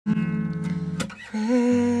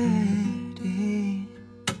ready.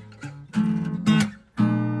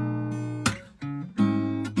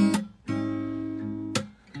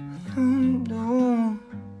 No.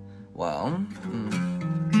 Well,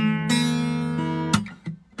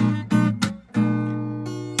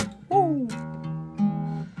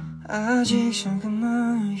 아직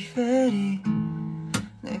잠깐만 ready.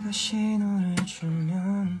 내가 신호를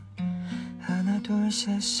주면 하나 둘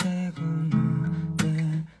셋 세고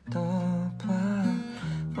눈을 떠봐.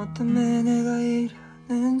 뭐 때문에 내가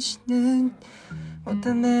이러는지는 뭐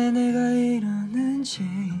때문에 내가 이러는지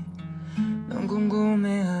넌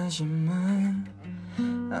궁금해하지만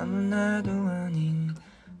아무 날도 아닌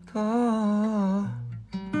거.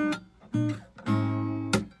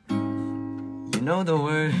 You know the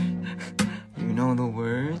word. You know the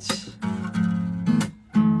words.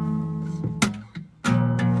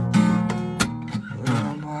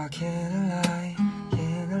 I'm walking lie,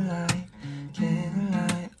 can't lie, can't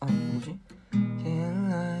lie. 뭐지? Can't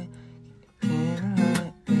lie, can't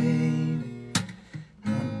lie, baby.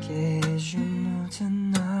 함께 해준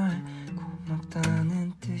모든 날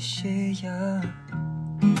고맙다는 뜻이야.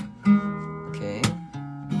 오케이.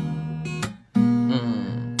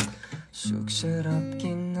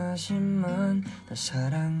 쑥스럽긴 하지만 날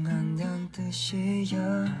사랑한다는 뜻이야.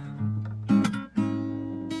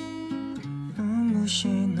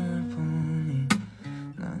 눈부신 널 보니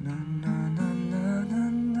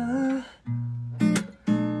나나나나나나나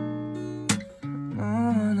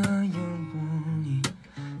너와 나 영원히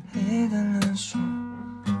해달라서.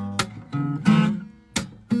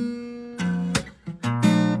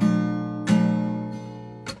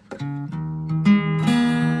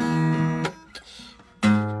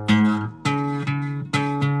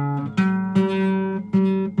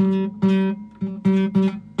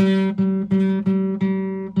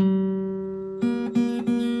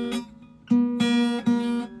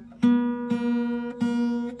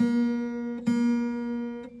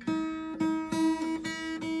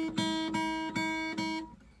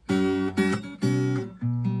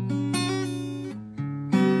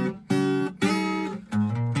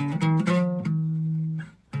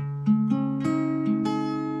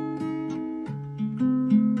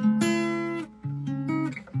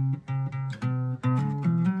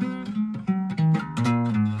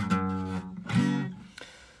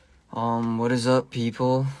 What is up,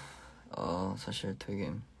 people? 사실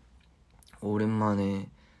되게 오랜만에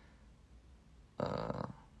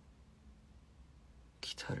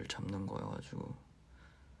기타를 잡는 거여가지고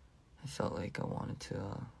I felt like I wanted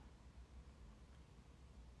to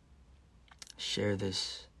share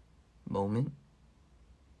this moment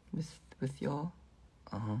with y'all.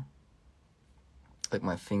 Like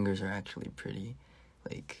my fingers are actually pretty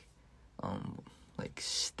like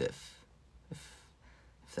stiff.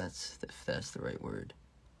 If that's the right word.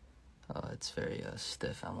 It's very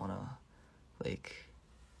stiff. I wanna like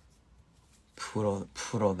풀어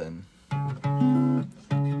them.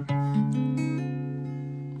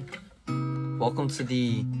 Welcome to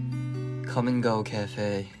the Come and Go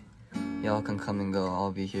Cafe. Y'all can come and go.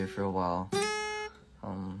 I'll be here for a while.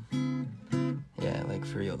 Yeah, like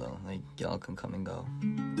for real though. Like y'all can come and go.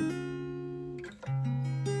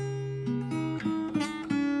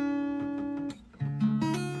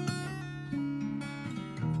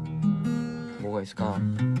 뭐가 있을까?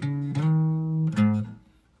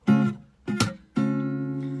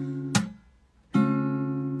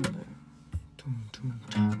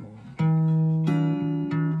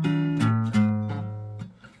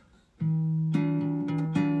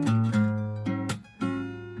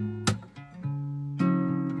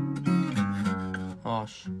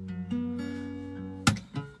 아씨.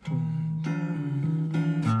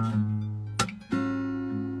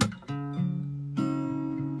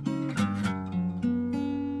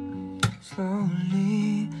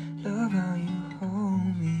 Slowly, love how you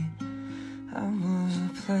hold me. I was a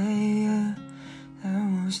player,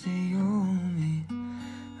 that was the only.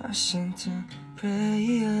 I sent a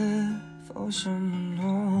prayer for someone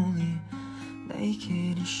holy.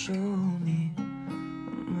 Naked and show me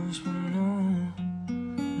what must be known.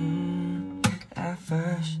 At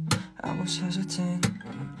first, I was hesitant,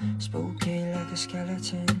 spooky like a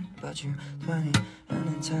skeleton. But you 20 and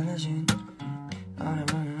intelligent.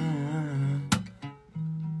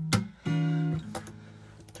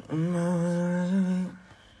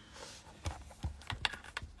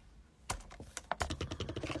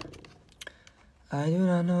 I do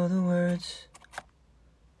not know the words,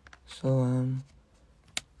 so I'm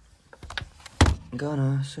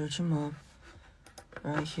gonna search them up.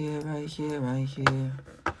 Right here, right here, right here.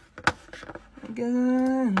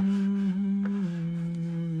 Again.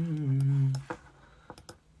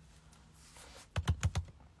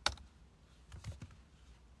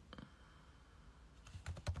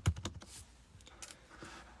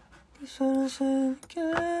 what I'm saying,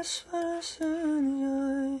 guess what I'm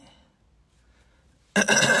saying.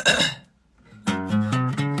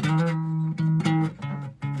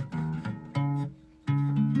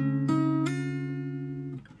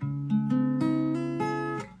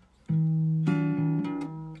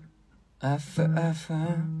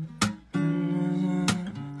 Forever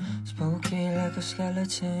spooky like a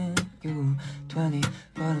skeleton. You 20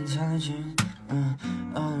 but intelligent.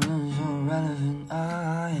 All the so relevant.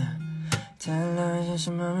 Yeah. 10 lines and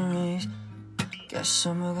some memories. Guess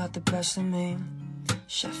someone got the best of me.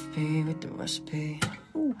 Chef P with the recipe.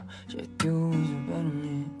 Just you is better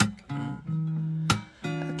me.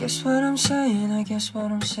 I guess what I'm saying. I guess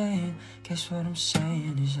what I'm saying. Guess what I'm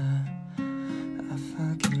saying is I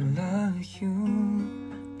fucking love you.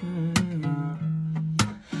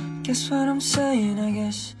 Guess what I'm saying, I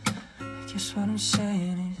guess what I'm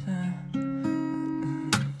saying is I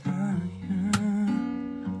love you.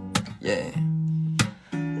 Yeah.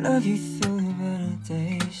 Love you through the better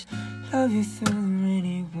days, love you through the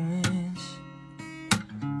rainy winds.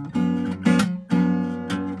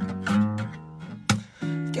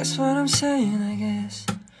 Guess what I'm saying, I guess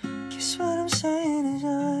what I'm saying is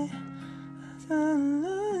I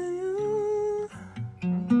love you.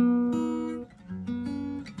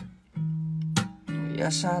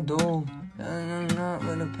 Yes, I do. Not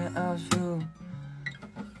with a penthouse view.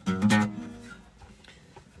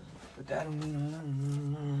 But that don't mean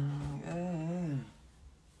yeah.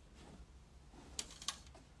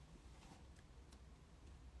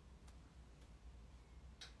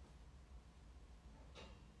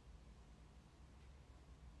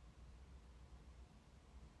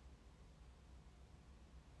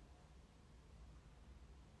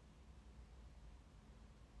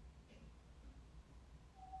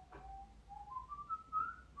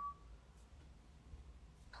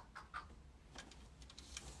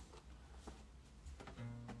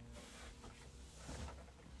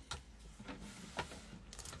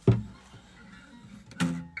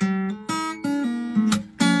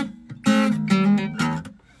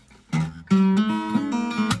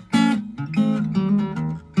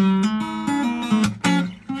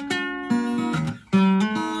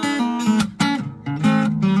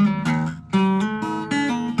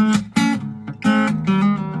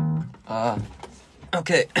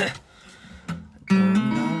 Okay.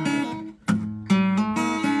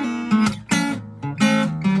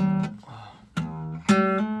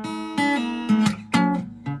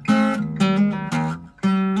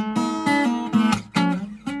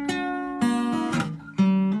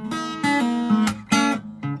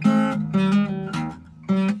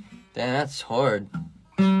 Damn, that's hard.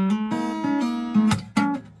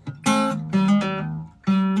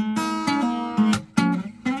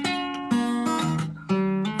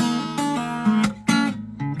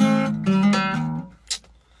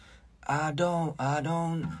 I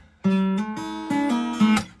don't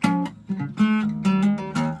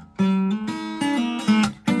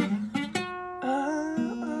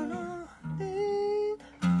need.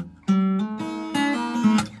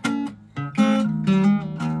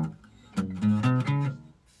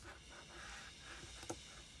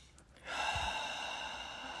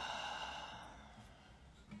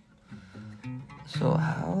 So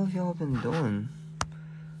how have y'all been doing?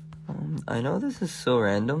 I know this is so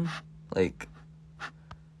random, like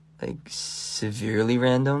severely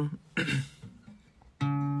random.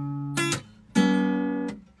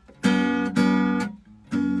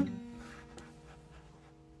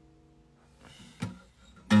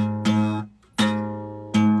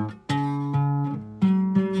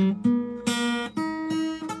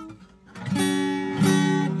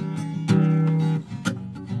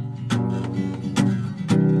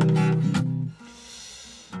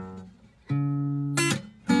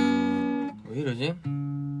 왜 이러지?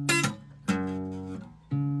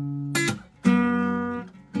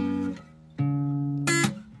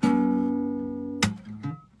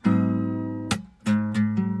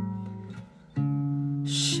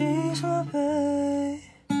 She's my baby.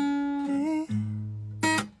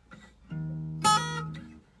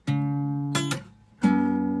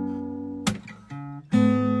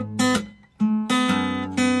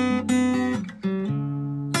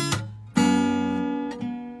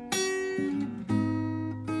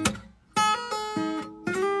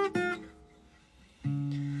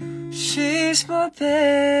 She's my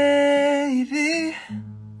baby.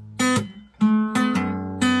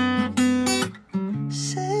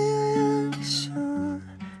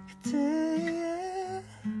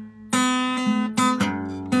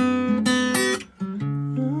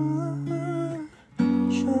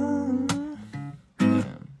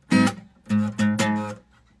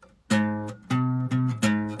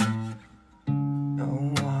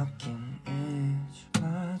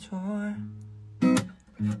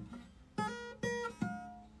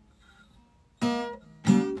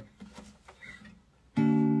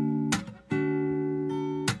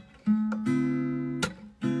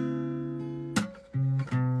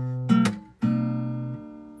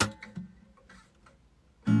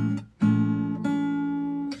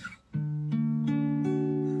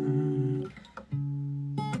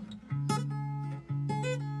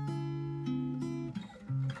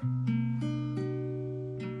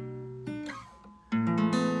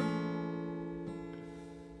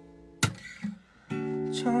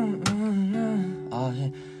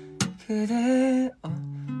 해 그대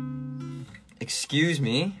Excuse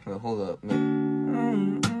me. Wait, hold up.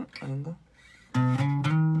 아닌가?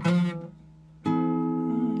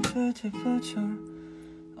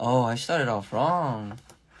 Oh, I started off wrong.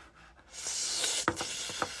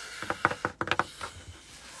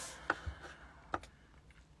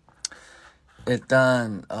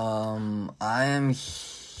 일단, I am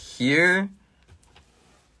here.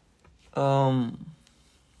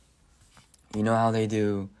 You know how they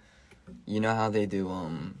do,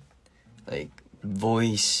 like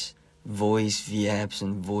voice VApps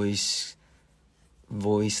and voice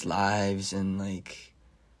lives and like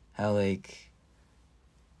how like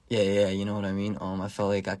yeah, you know what I mean. I felt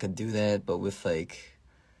like I could do that, but with like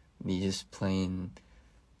me just playing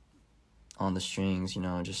on the strings,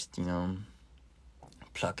 just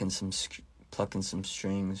plucking some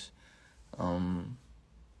strings,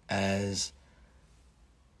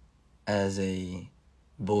 as a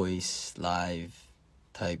voice live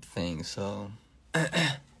type thing. So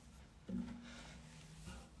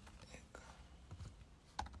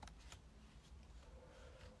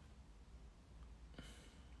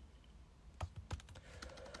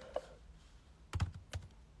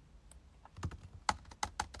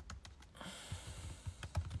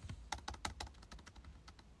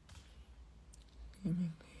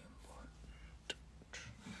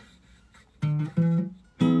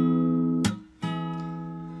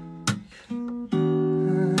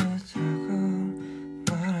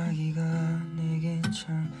말하기가 내겐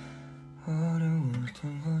참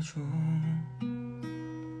어려웠던 거죠.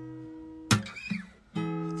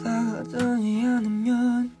 다가더니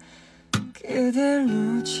않으면 그댈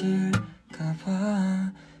놓칠까봐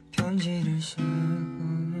편지를 쓰고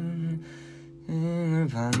응을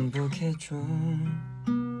반복했죠.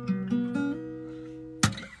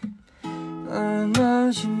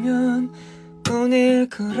 맞으면 보낼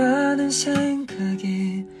거라는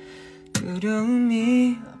생각에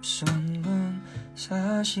두려움이 앞선 건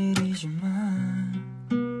사실이지만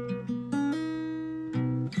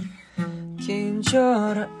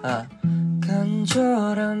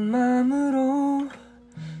간절한 마음으로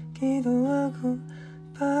기도하고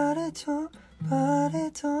바랬던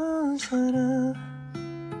사람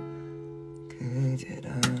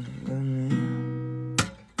그대라는 거는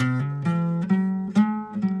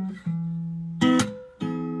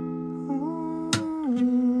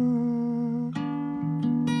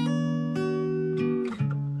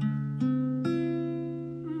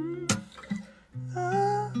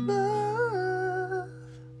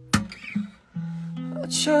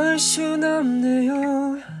어쩔 순 없네요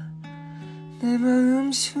내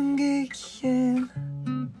마음 숨기기엔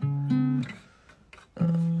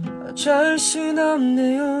어쩔 순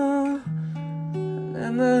없네요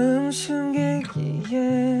내 마음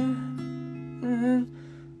숨기기엔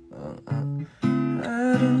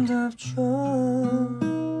아름답죠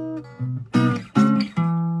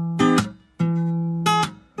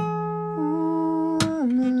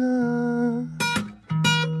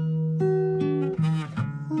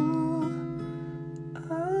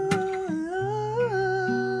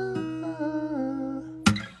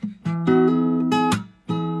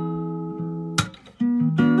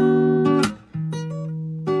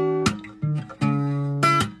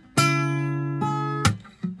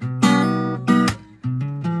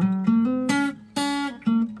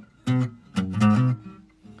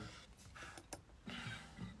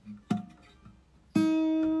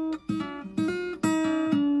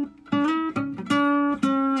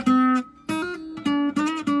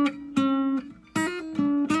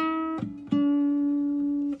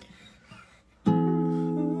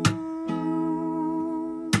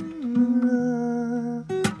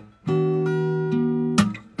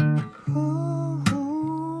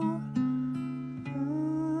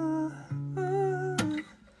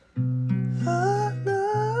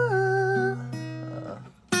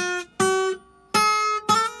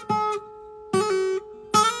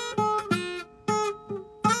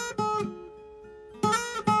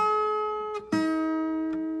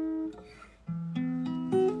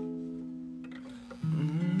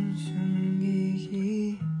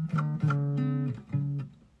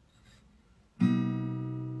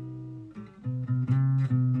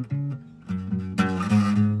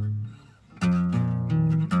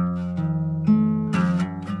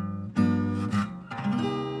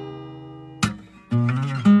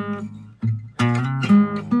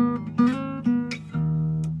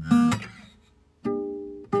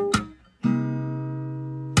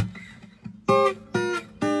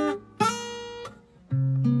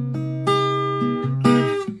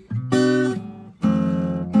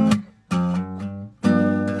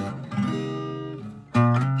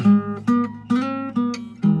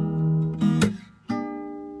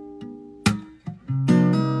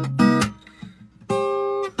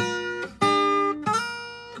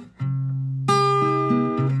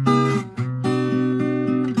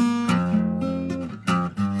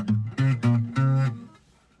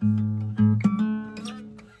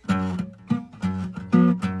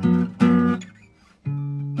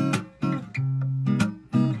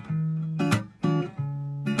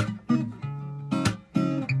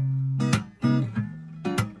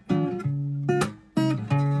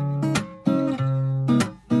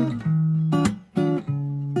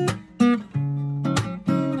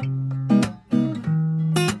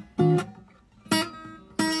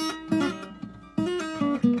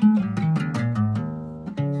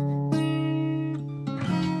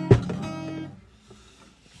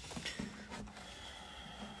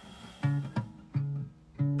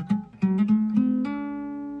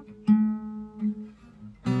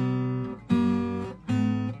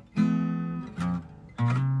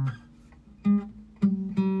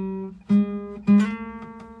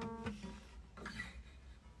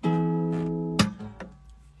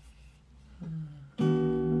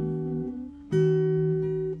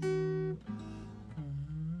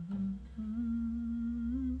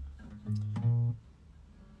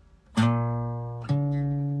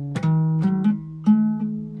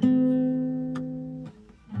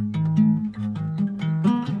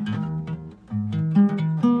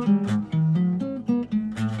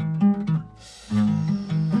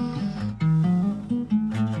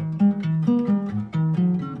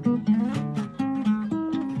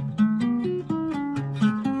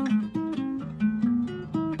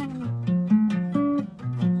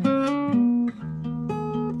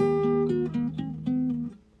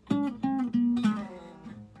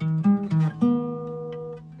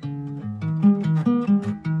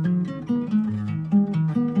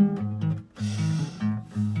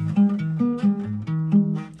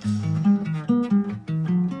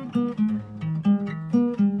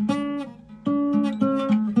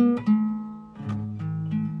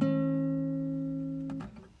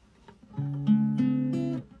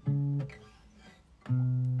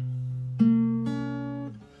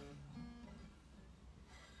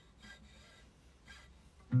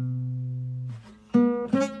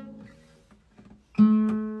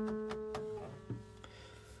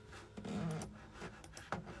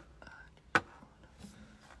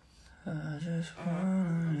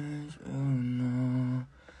let you know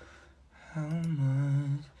how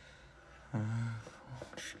much I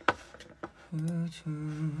want you to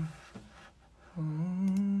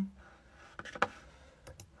hold.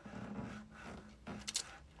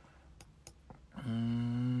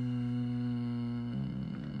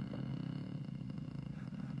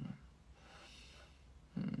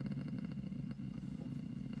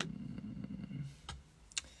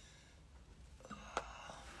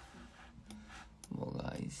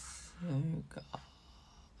 뭐가 있을까?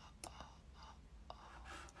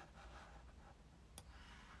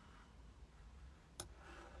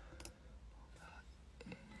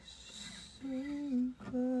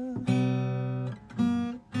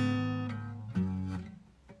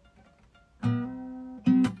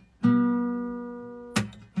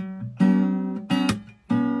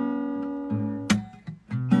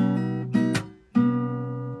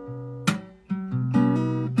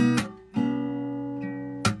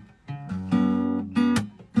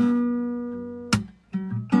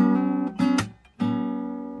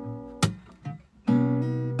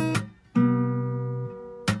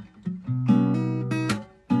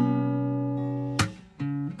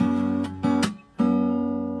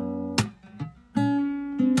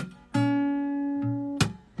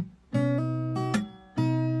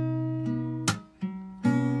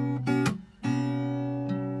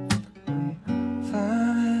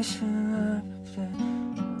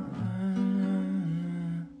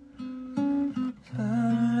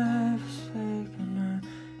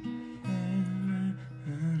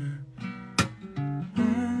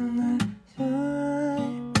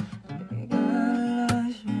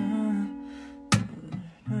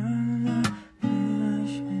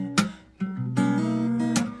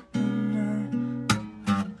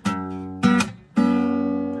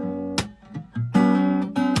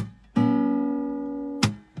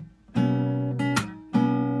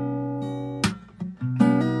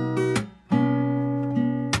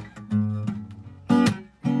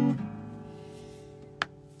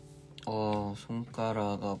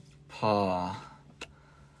 손가락 아파.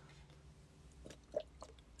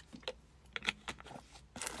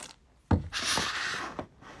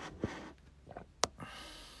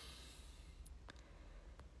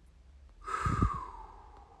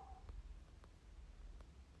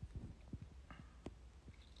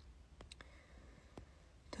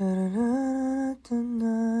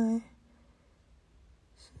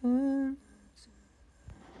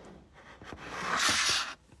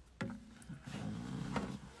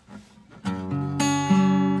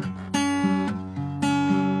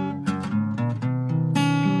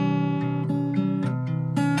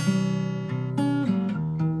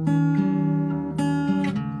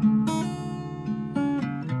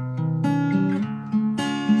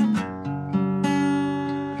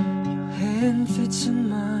 Fits in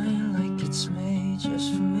mine like it's made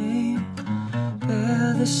just for me.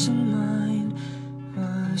 Bear this in mind,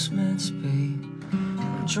 was meant to be.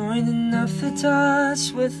 I'm joining up the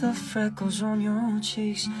dots with the freckles on your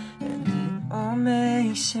cheeks, and it all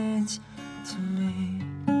makes sense to me.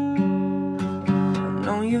 I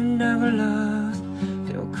know you never loved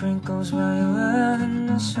your crinkles while you were in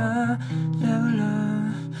the sun. Never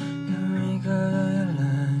loved the wrinkle of your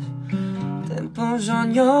lies, dimples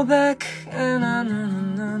on your back, and I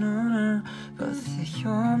know, but they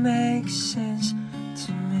all make sense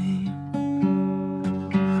to me.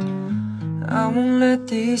 I won't let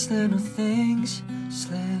these little things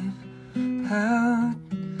slip out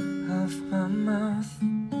of my mouth,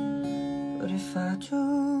 but if I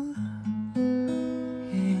do,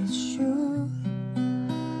 it's you,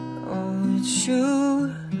 oh it's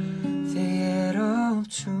you they add up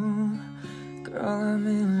to. Girl, I'm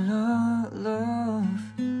in love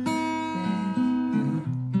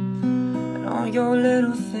all your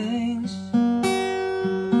little things.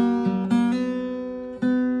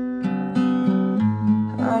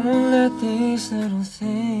 I won't let these little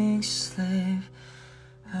things slip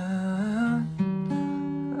out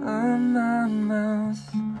of my mouth,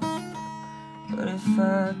 but if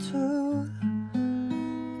I do,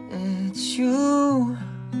 it's you,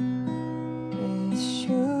 it's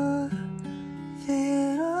you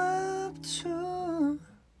they're up to.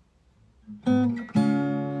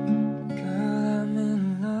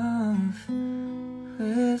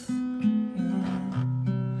 With you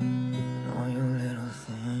and all your little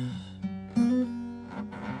things.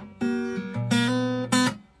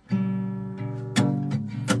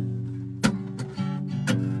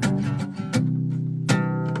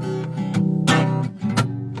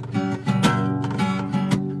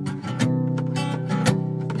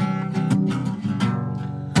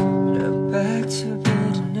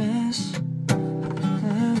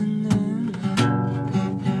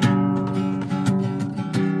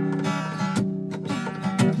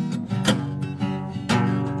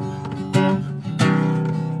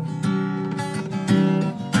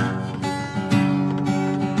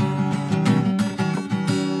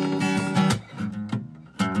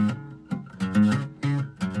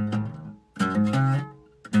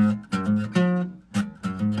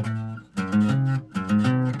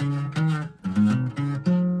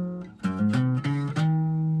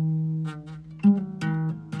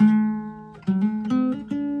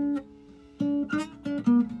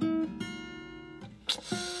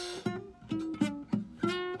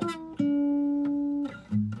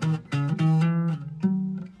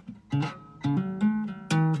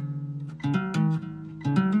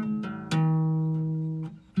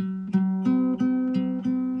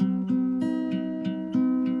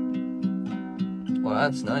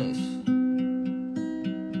 that's nice.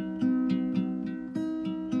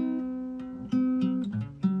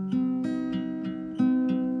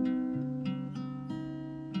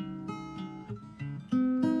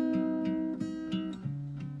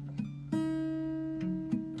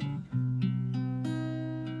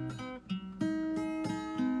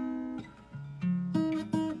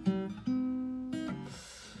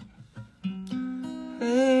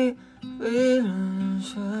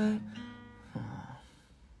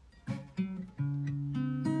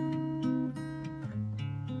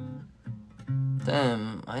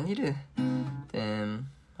 Damn,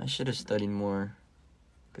 I should have studied more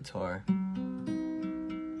guitar.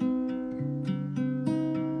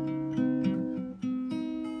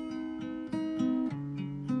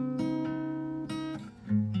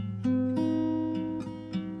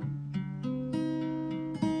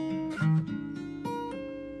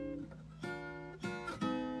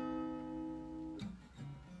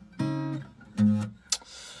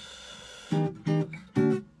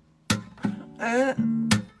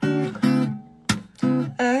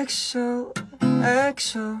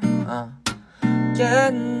 EXO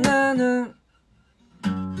yeah 나는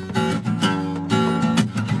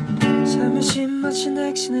살며시 멋진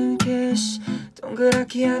액션을 kiss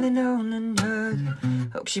동그랗게 안에 나오는 hug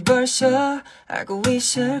혹시 벌써 알고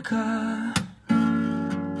있을까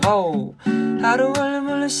하루 원래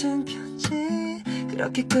몰래 쓴 편지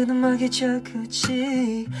그렇게 끝음하게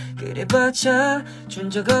적었지 그래봤자 준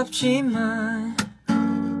적 없지만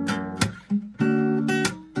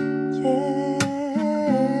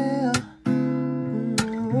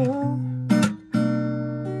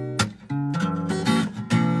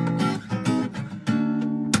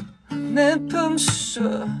내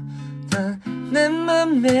품속 내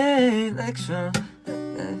맘에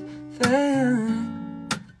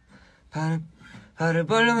발을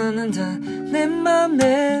벌려놓는다 내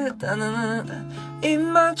맘에 따나나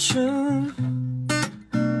입맞춤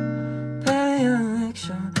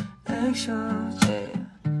EXO EXO yeah.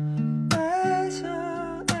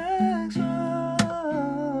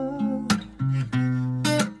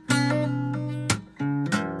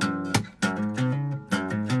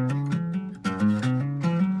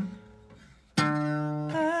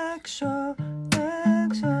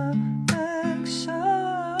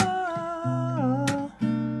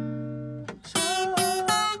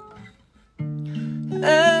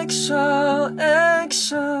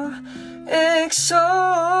 EXO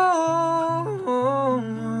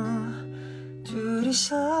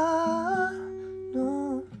둘이서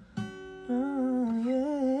no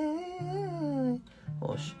yeah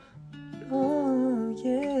oh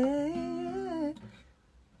yeah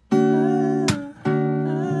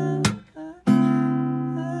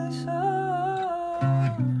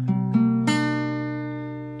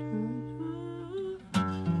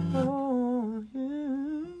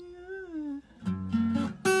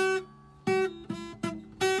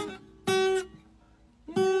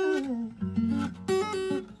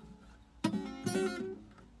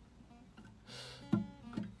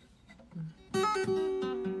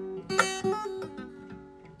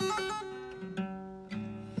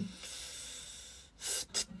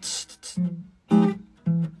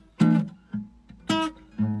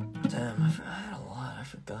Damn, I had a lot. I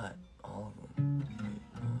forgot all of them.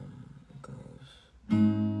 It goes.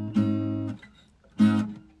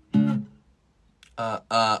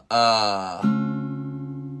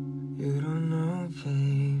 You don't know,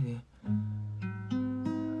 baby,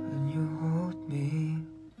 when you hold me,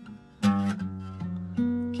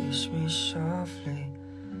 kiss me softly.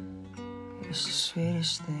 It's the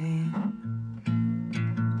sweetest thing.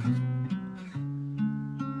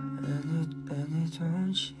 And it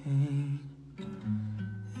don't change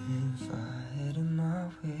if I had it my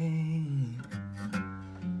way.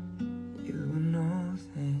 You know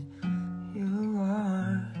that you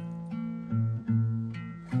are.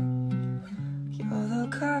 You're the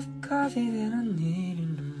coffee that I need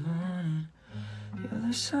in the morning. You're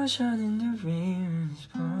the sunshine in the rain when it's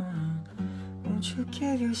pouring. Won't you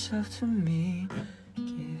give yourself to me?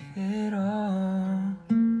 Give it all.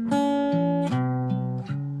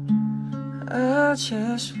 I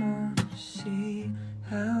just want to see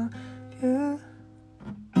how you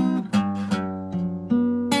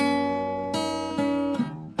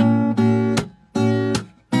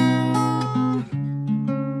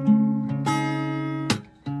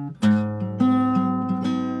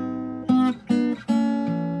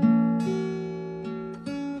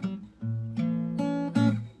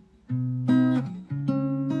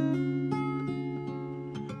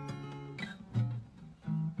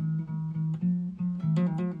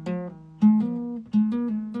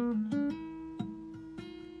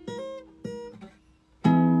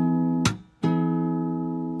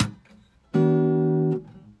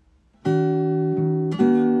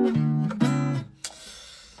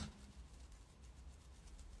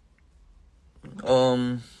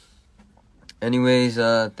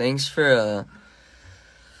anyways, thanks for,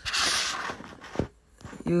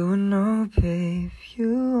 You know, babe,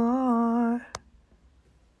 you are.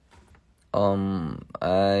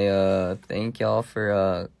 I thank y'all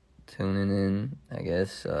for tuning in. I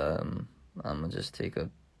guess I'm gonna just take a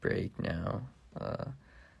break now.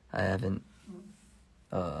 I haven't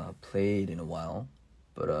played in a while,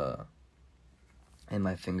 but and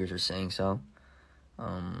my fingers are saying so.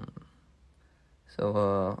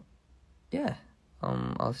 Yeah.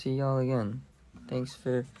 I'll see y'all again. Thanks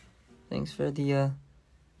for the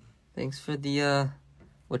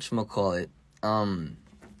whatchamacallit.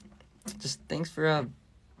 Just thanks for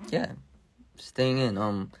staying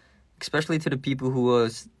in. Especially to the people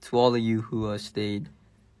to all of you who stayed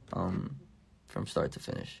from start to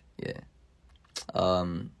finish. Yeah.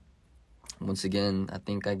 Once again,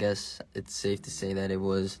 I guess it's safe to say that it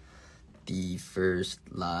was the first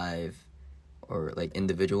live or like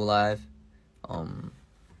individual live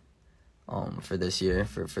for this year,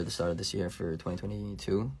 for the start of this year, for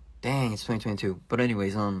 2022. Dang, it's 2022. But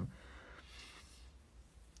anyways,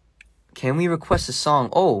 can we request a song?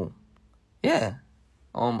 Oh, yeah.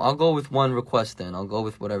 I'll go with one request then. I'll go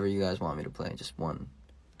with whatever you guys want me to play. Just one.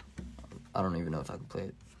 I don't even know if I can play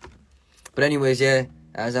it. But anyways, yeah,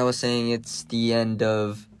 as I was saying, it's the end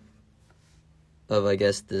of I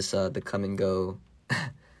guess this the Come and Go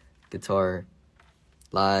guitar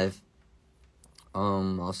live.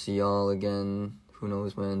 I'll see y'all again, who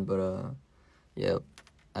knows when, but yep.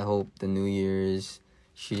 I hope the new year is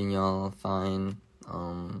treating y'all fine.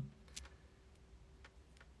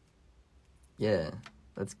 Yeah.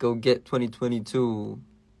 Let's go get 2022.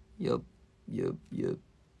 Yup.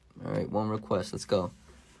 Alright, one request. Let's go.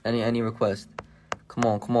 Any request. Come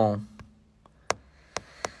on.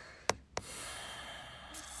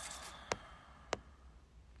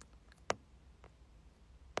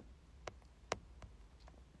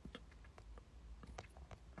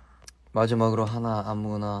 마지막으로 하나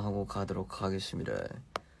아무거나 하고 가도록 하겠습니다.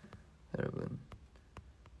 여러분.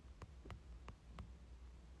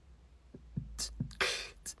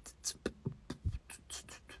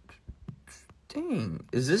 Dang,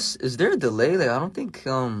 is there a delay? Like I don't think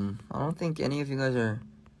any of you guys are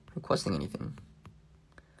requesting anything.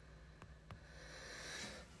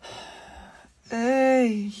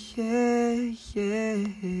 Hey,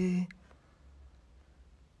 yeah.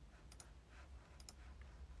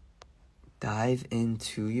 Dive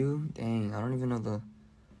into you? Dang, I don't even know the...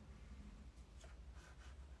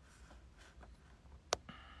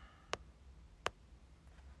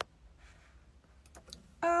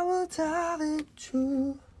 I will dive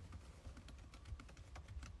into.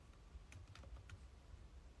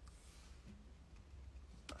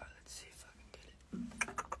 Let's see if I can get it.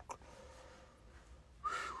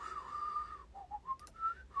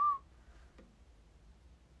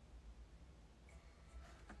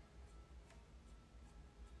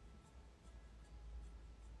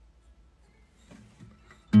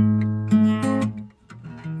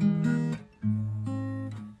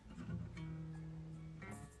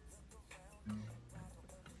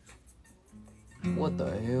 What the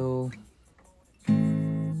hell?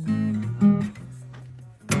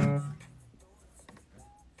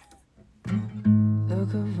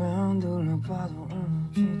 Look around, 둘러봐도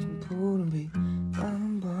좀 푸른 빛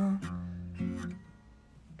나는 밤.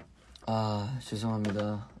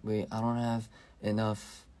 죄송합니다. Wait, I don't have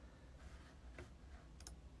enough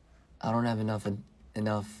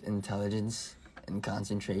intelligence and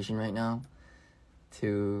concentration right now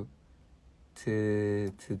to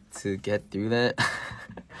get through that.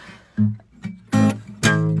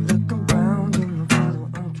 Look around, 둘러봐도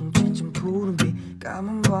엄청 짙은 푸른 빛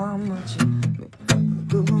까만 밤 마치.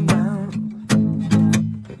 Look around.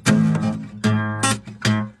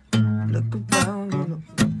 Look around,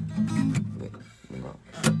 Wait, no.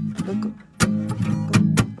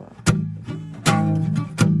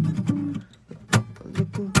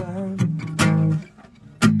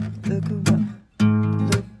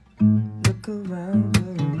 look around.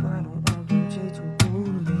 엄청 짙은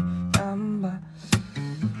푸른 빛 까만 밤.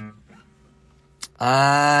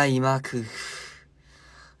 이마크.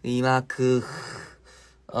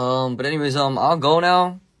 But anyways, I'll go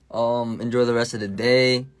now. Enjoy the rest of the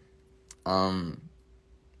day.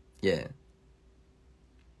 Yeah.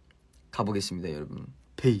 가보겠습니다, 여러분.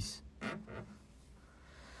 Peace.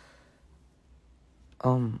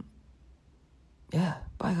 Yeah,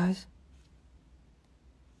 bye guys.